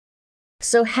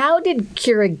So how did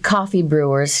Keurig coffee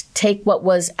brewers take what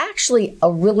was actually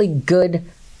a really good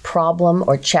problem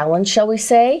or challenge, shall we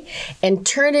say, and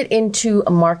turn it into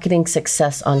a marketing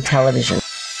success on television?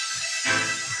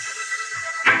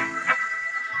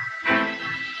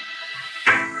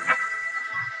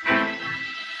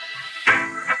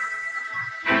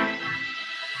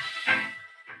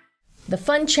 The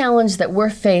fun challenge that we're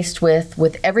faced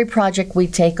with every project we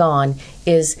take on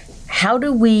is how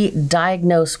do we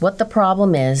diagnose what the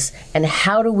problem is and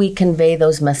how do we convey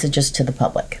those messages to the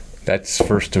public? That's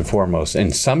first and foremost.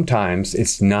 And sometimes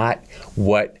it's not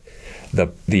what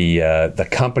the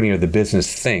company or the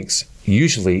business thinks.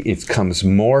 Usually it comes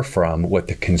more from what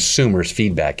the consumer's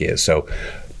feedback is. So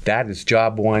that is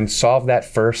job one. Solve that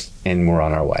first and we're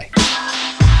on our way.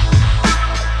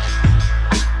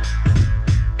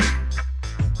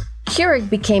 Keurig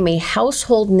became a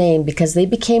household name because they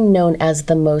became known as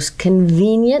the most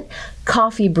convenient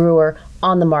coffee brewer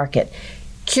on the market.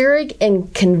 Keurig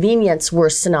and convenience were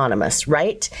synonymous,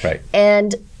 right? Right.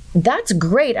 And that's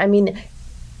great. I mean,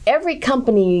 every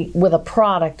company with a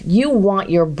product, you want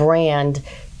your brand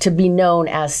to be known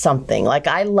as something. Like,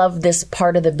 I love this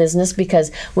part of the business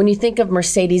because when you think of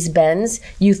Mercedes-Benz,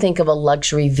 you think of a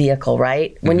luxury vehicle,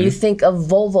 right? When you think of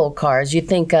Volvo cars, you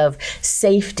think of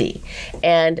safety.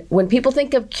 And when people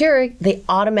think of Keurig, they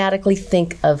automatically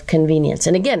think of convenience.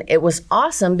 And again, it was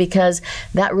awesome because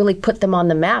that really put them on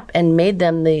the map and made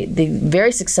them the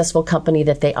very successful company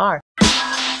that they are.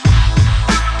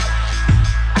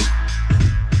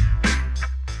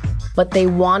 But they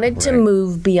wanted to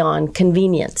move beyond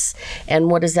convenience. And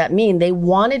what does that mean? They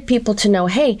wanted people to know,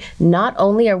 hey, not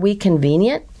only are we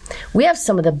convenient, we have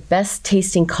some of the best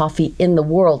tasting coffee in the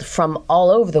world from all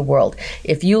over the world.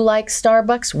 If you like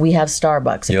Starbucks, we have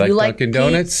Starbucks. If you like Dunkin'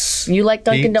 Donuts, you like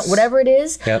Dunkin' Donuts, whatever it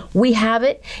is, yep, we have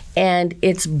it. And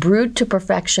it's brewed to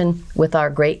perfection with our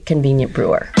great convenient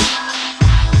brewer.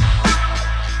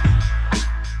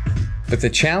 But the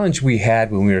challenge we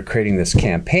had when we were creating this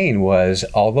campaign was,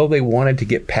 although they wanted to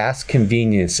get past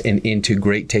convenience and into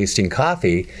great tasting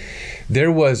coffee, there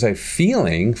was a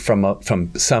feeling from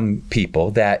some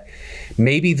people that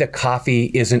maybe the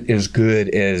coffee isn't as good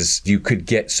as you could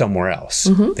get somewhere else.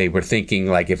 They were thinking,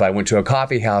 like, if I went to a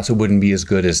coffee house, it wouldn't be as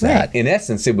good as that. Right. In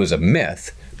essence, it was a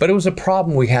myth, but it was a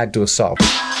problem we had to solve.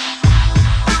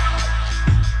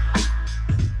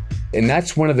 And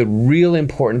that's one of the real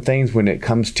important things when it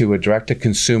comes to a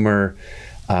direct-to-consumer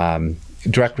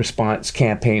direct response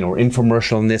campaign, or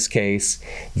infomercial in this case,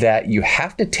 that you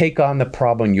have to take on the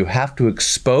problem, you have to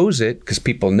expose it because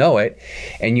people know it,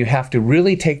 and you have to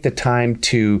really take the time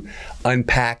to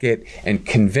unpack it and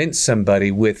convince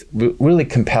somebody with really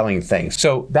compelling things.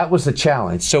 So that was the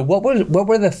challenge. So what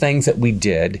were the things that we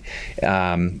did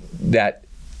that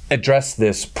address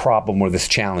this problem or this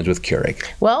challenge with Keurig?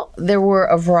 Well, there were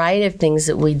a variety of things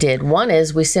that we did. One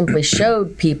is we simply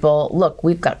showed people, look,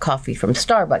 we've got coffee from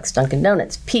Starbucks, Dunkin'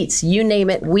 Donuts, Pete's, you name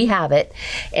it, we have it.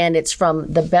 And it's from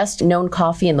the best known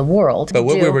coffee in the world. But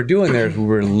what we were doing there is we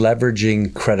were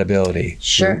leveraging credibility.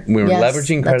 Sure. We were yes,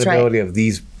 leveraging credibility of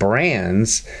these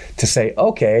brands to say,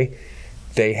 okay,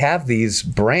 they have these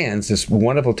brands, this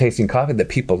wonderful tasting coffee that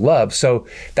people love. So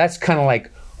that's kind of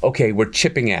like, okay, we're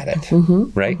chipping at it,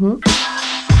 right?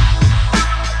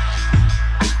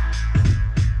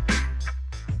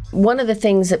 One of the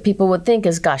things that people would think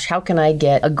is, gosh, how can I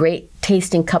get a great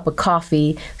tasting cup of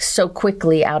coffee so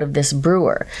quickly out of this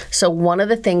brewer? So one of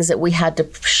the things that we had to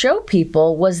show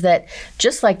people was that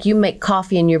just like you make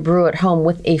coffee in your brew at home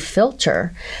with a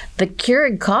filter, the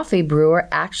Keurig coffee brewer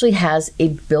actually has a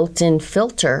built-in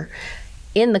filter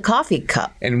in the coffee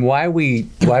cup. And why we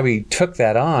took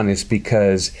that on is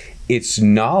because it's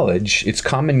knowledge, it's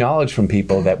common knowledge from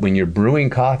people that when you're brewing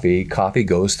coffee, coffee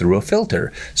goes through a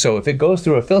filter. So if it goes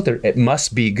through a filter, it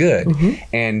must be good.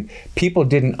 And people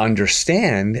didn't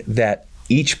understand that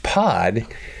each pod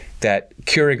that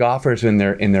Keurig offers in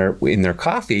their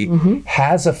coffee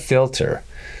has a filter.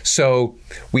 So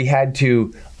we had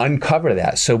to uncover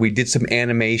that. So we did some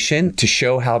animation to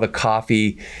show how the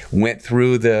coffee went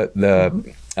through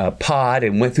the pod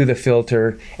and went through the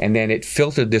filter, and then it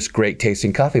filtered this great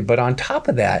tasting coffee. But on top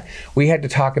of that, we had to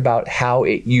talk about how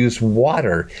it used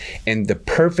water and the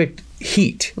perfect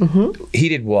heat,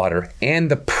 heated water,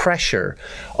 and the pressure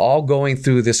all going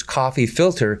through this coffee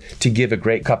filter to give a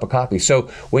great cup of coffee. So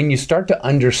when you start to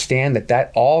understand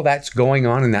that all that's going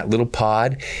on in that little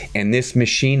pod and this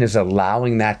machine is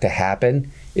allowing that to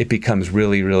happen, it becomes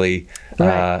really, really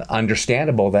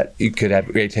understandable that you could have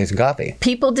great tasting coffee.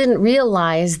 People didn't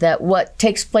realize that what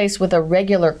takes place with a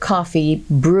regular coffee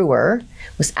brewer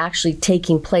was actually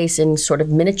taking place in sort of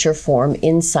miniature form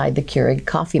inside the Keurig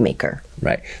coffee maker.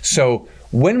 Right. So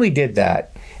when we did that,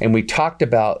 and we talked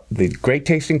about the great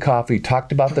tasting coffee,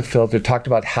 talked about the filter, talked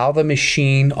about how the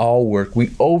machine all worked, we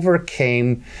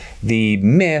overcame the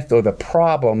myth or the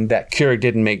problem that Keurig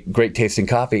didn't make great tasting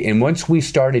coffee. And once we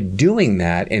started doing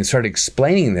that and started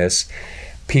explaining this,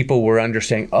 people were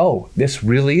understanding, oh, this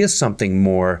really is something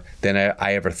more than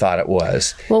I ever thought it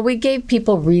was. Well, we gave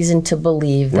people reason to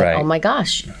believe that, oh my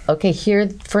gosh, okay, here,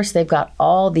 first they've got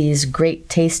all these great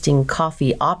tasting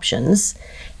coffee options,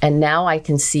 and now I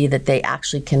can see that they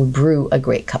actually can brew a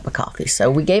great cup of coffee.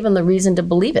 So we gave them the reason to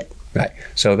believe it. Right.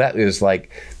 So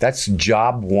that's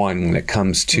job one when it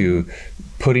comes to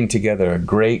putting together a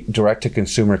great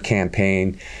direct-to-consumer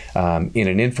campaign in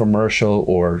an infomercial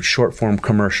or short-form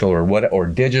commercial or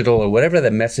digital or whatever the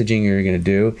messaging you're going to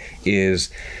do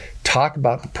is talk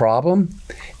about the problem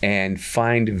and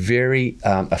find very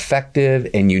effective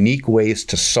and unique ways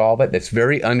to solve it that's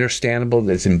very understandable,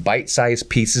 that's in bite-sized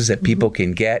pieces that people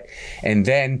can get, and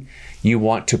then you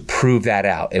want to prove that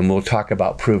out, and we'll talk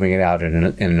about proving it out in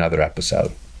another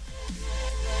episode.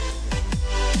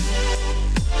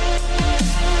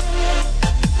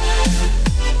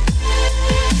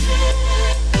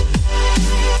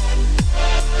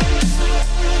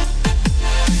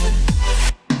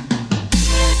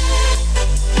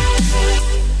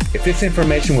 If this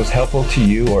information was helpful to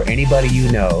you or anybody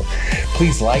you know,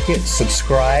 please like it,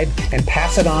 subscribe, and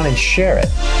pass it on and share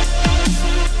it.